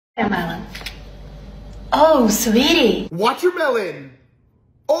Watermelon. Oh, sweetie. Watermelon.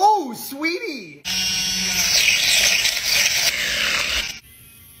 Oh, sweetie.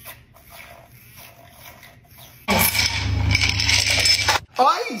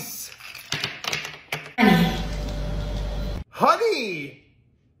 Ice. Honey. Honey.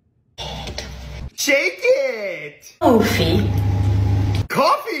 Shake it. Coffee.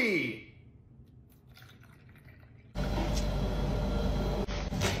 Coffee.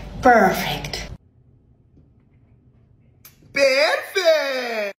 Perfect.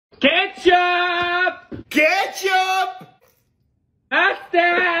 Perfect. Ketchup! Ketchup.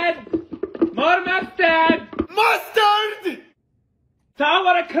 Mustard! More mustard! Mustard.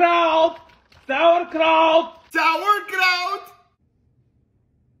 Sauerkraut! Sauerkraut! Sauerkraut.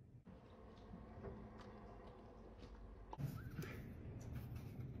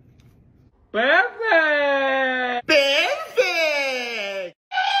 Perfect! Perfect.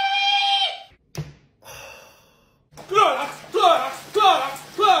 Clorox! Clorox! Clorox!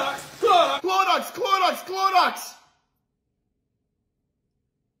 Clorox! Clorox! Clorox, Clorox, Clorox.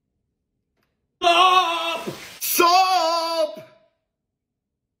 Stop! Soap.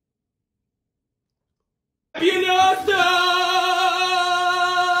 Fabuloso!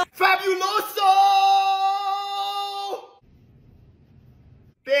 Fabuloso.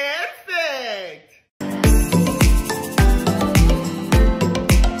 Perfect.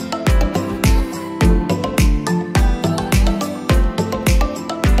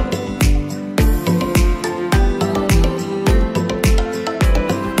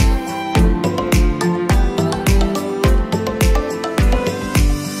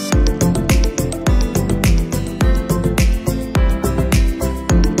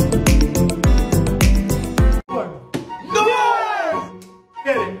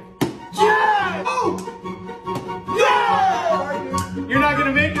 You're not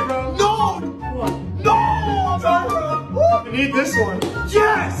gonna make it, bro. No. What? No. You need this one.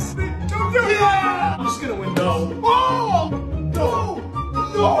 Yes. Don't do it! Yeah. I'm just gonna win though. Oh. No.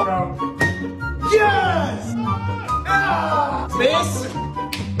 No. Bro. Yes. Ah. Miss?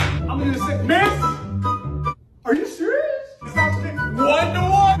 I'm gonna do this. Miss? Are you serious? It's not big.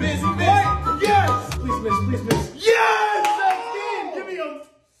 1-1. Miss, miss. Yes. Please miss. Yes. That's game. Give me a.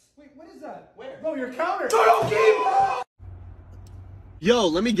 Wait, what is that? Where? Bro, your counter. No, game. Yo,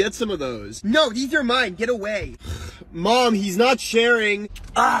 let me get some of those. No, these are mine. Get away. Mom, he's not sharing.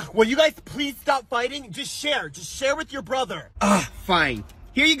 Will you guys please stop fighting? Just share. Just share with your brother. Fine.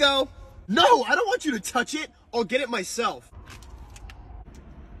 Here you go. No, I don't want you to touch it. I'll get it myself.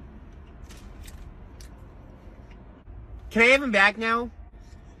 Can I have him back now?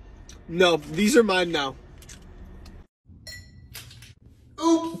 No, these are mine now.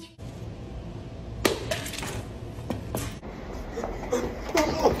 Oops.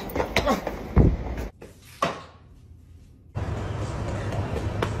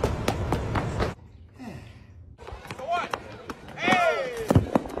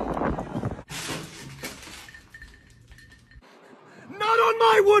 Not on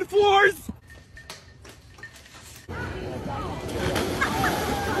my wood floors!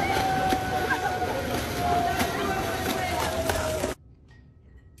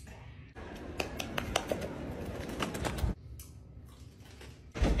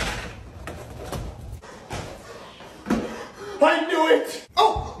 I knew it!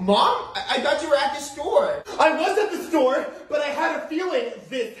 Oh, Mom? I thought you were at the store. I was at the store, but I had a feeling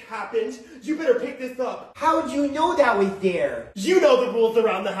this happened. You better pick this up. How'd you know that was there? You know the rules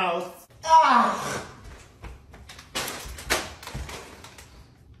around the house. Ah!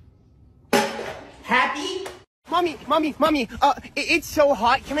 Happy? Mommy, it's so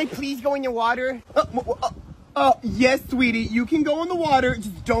hot. Can I please go in your water? Yes, sweetie, you can go in the water.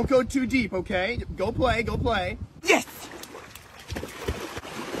 Just don't go too deep, okay? Go play. Yes!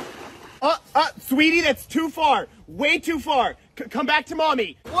 Sweetie, that's too far. Way too far. Come back to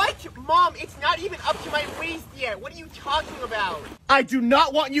Mommy. What? Mom, it's not even up to my waist yet. What are you talking about? I do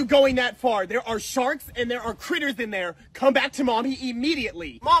not want you going that far. There are sharks and there are critters in there. Come back to Mommy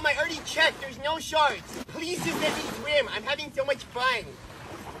immediately. Mom, I already checked. There's no sharks. Please just let me swim. I'm having so much fun.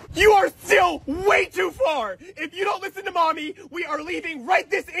 You are still way too far. If you don't listen to Mommy, we are leaving right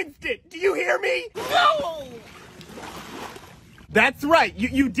this instant. Do you hear me? No! That's right.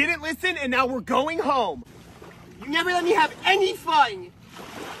 You didn't listen and now we're going home. You never let me have any fun.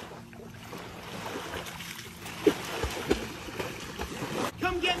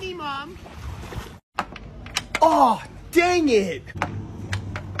 Come get me, Mom. Oh, dang it.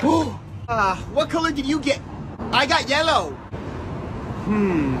 What color did you get? I got yellow.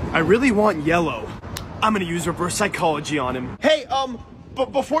 I really want yellow. I'm gonna use reverse psychology on him. Hey,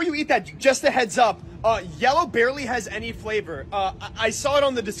 But before you eat that, just a heads up. Yellow barely has any flavor. I saw it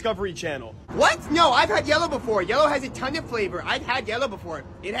on the Discovery Channel. What? No, I've had yellow before. Yellow has a ton of flavor. I've had yellow before.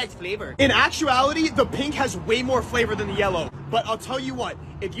 It has flavor. In actuality, the pink has way more flavor than the yellow. But I'll tell you what,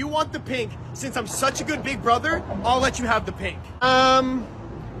 if you want the pink, since I'm such a good big brother, I'll let you have the pink.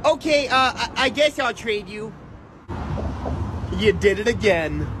 Okay, I guess I'll trade you. You did it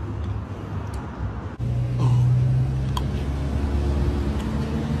again.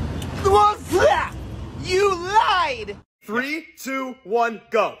 What's that? You lied! 3, 2, 1,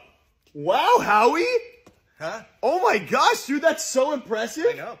 go. Wow, Howie? Huh? Oh my gosh, dude, that's so impressive.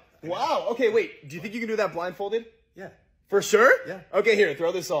 I know. Wow. Okay, wait. Do you think you can do that blindfolded? Yeah. For sure? Yeah. Okay, here,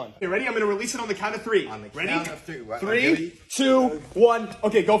 throw this on. You ready? I'm going to release it on the count of 3. On the ready? count of 3. What? 3, 2, 1.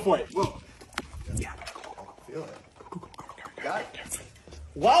 Okay, go for it. Whoa. Yeah. Feel it. Got it.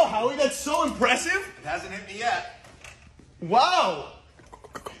 Wow, Howie, that's so impressive. It hasn't hit me yet. Wow.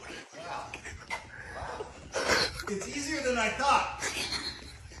 It's easier than I thought.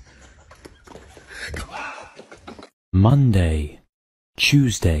 Wow. Monday,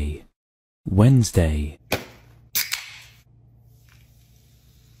 Tuesday, Wednesday.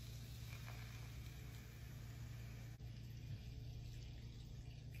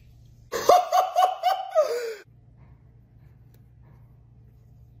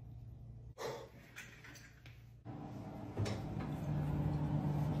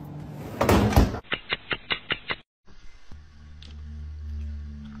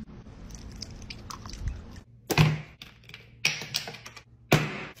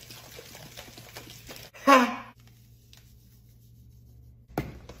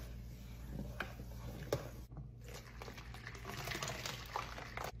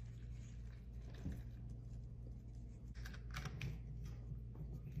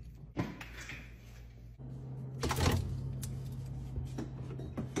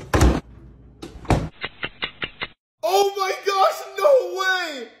 Oh my gosh, no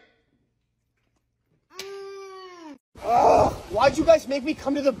way! Why'd you guys make me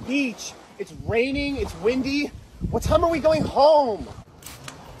come to the beach? It's raining, it's windy. What time are we going home?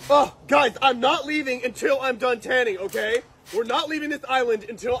 Oh, guys, I'm not leaving until I'm done tanning, okay? We're not leaving this island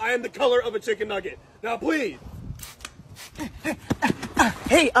until I am the color of a chicken nugget. Now, please.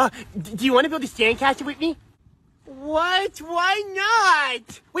 Hey, do you want to build a sandcastle with me? What? Why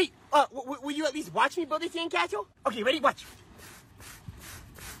not? Wait, will you at least watch me build a sandcastle? Okay, ready? Watch.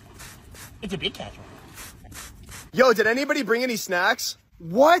 It's a big castle. Yo, did anybody bring any snacks?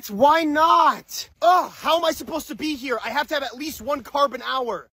 What? Why not? Ugh, how am I supposed to be here? I have to have at least 1 carb an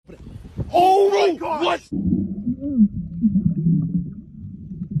hour. Oh my god! What?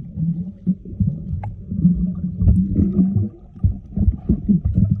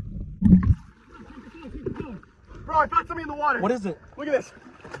 Bro, I found something in the water. What is it? Look at this.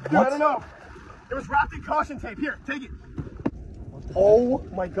 Dude, I don't know. It was wrapped in caution tape. Here, take it. Oh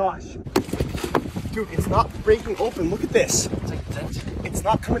my gosh. Dude, it's not breaking open. Look at this. It's like tent. It's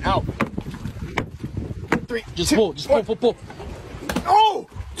not coming out. 3, Just 2, pull, just 1. pull. Oh,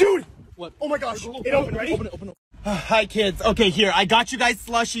 dude. What? Oh my gosh. It opened, ready? Open it. Hi, kids. Okay, here. I got you guys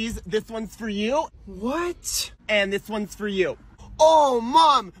slushies. This one's for you. What? And this one's for you. Oh,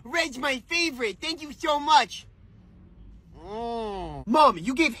 Mom, red's my favorite. Thank you so much. Mom,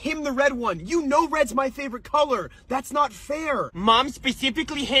 you gave him the red one. You know red's my favorite color. That's not fair. Mom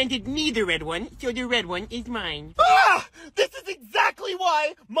specifically handed me the red one, so the red one is mine. Ah! This is exactly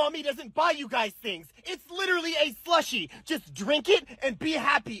why Mommy doesn't buy you guys things. It's literally a slushie. Just drink it and be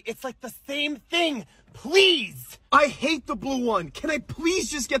happy. It's like the same thing. Please. I hate the blue one. Can I please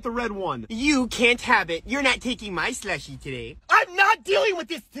just get the red one? You can't have it. You're not taking my slushie today. I'm not dealing with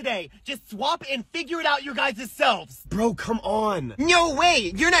this today. Just swap and figure it out your guys' selves. Bro, come on. No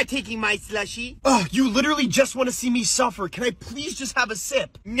way. You're not taking my slushie. Oh, you literally just want to see me suffer. Can I please just have a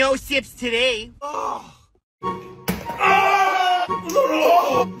sip? No sips today. Oh.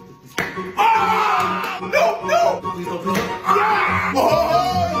 No! Please don't. Yeah!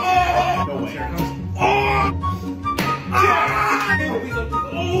 No way.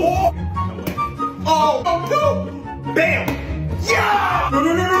 Oh, no! Bam! Yeah! No!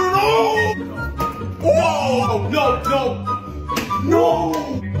 Oh, no!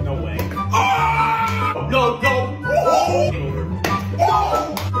 No way. No!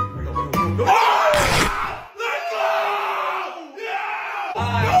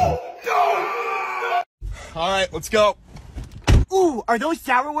 All right, let's go. Ooh, are those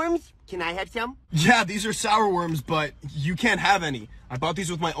sour worms? Can I have some? Yeah, these are sour worms, but you can't have any. I bought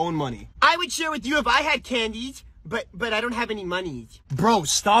these with my own money. I would share with you if I had candies. But I don't have any money. Bro,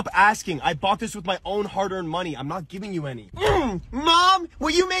 stop asking. I bought this with my own hard-earned money. I'm not giving you any. Mom,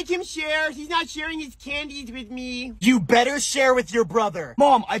 will you make him share? He's not sharing his candies with me. You better share with your brother.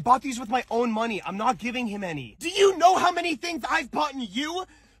 Mom, I bought these with my own money. I'm not giving him any. Do you know how many things I've bought you?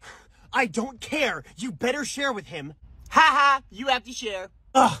 I don't care. You better share with him. Haha, you have to share.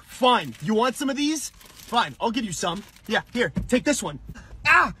 Ugh, fine. You want some of these? Fine, I'll give you some. Yeah, here, take this one.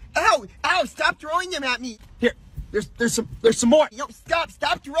 Ah, ow, ow, stop throwing them at me. Here, there's some more. Yo, stop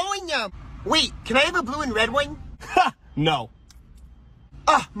throwing them. Wait, can I have a blue and red one? Ha! No.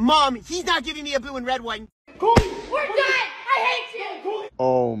 Mom, he's not giving me a blue and red one. We're done! I hate you!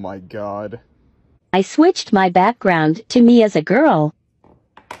 Oh my god. I switched my background to me as a girl.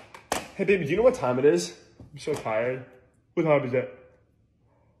 Hey baby, do you know what time it is? I'm so tired. What time is it?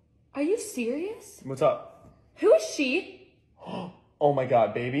 Are you serious? What's up? Who is she? Oh my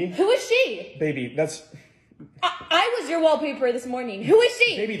god, baby. Who is she? Baby, that's... I was your wallpaper this morning. Who is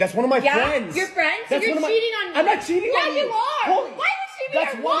she? Baby, that's one of my friends. Your friend? So That's you're one of cheating my... on me. I'm not cheating on you. Yeah, you are. Holy, Why would she be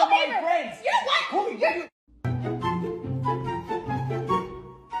that's your one wallpaper? of my friends. You know what? Holy, You're...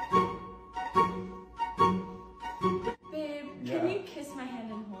 Babe, can you kiss my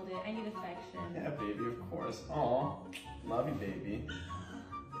hand and hold it? I need affection. Yeah, baby, of course. Aw, love you, baby.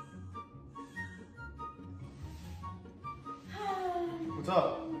 What's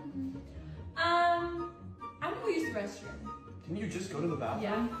up? I'm gonna go use the restroom. Can you just go to the bathroom?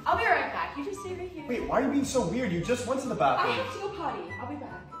 Yeah. I'll be right back. You just stay right here. Wait, why are you being so weird? You just went to the I bathroom. have to go potty. I'll be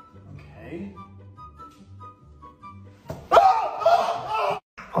back. Okay.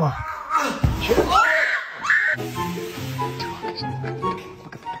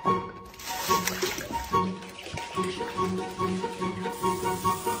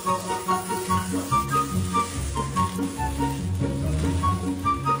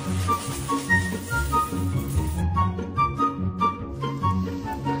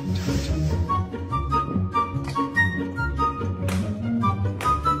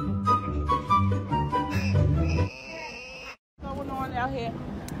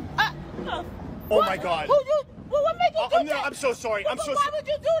 Oh my god. What made you do No, I'm so sorry. I'm so Why would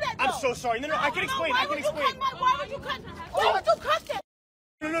you do that, I'm though? so sorry. No, I can explain. I can explain. Why would you cut that?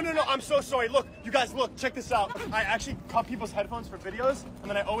 No, I'm so sorry. Look, you guys, look, check this out. I actually cut people's headphones for videos, and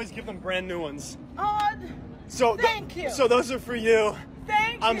then I always give them brand new ones. So Thank you. So those are for you.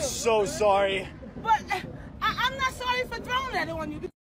 Thank you. I'm so sorry. But I'm not sorry for throwing that on you.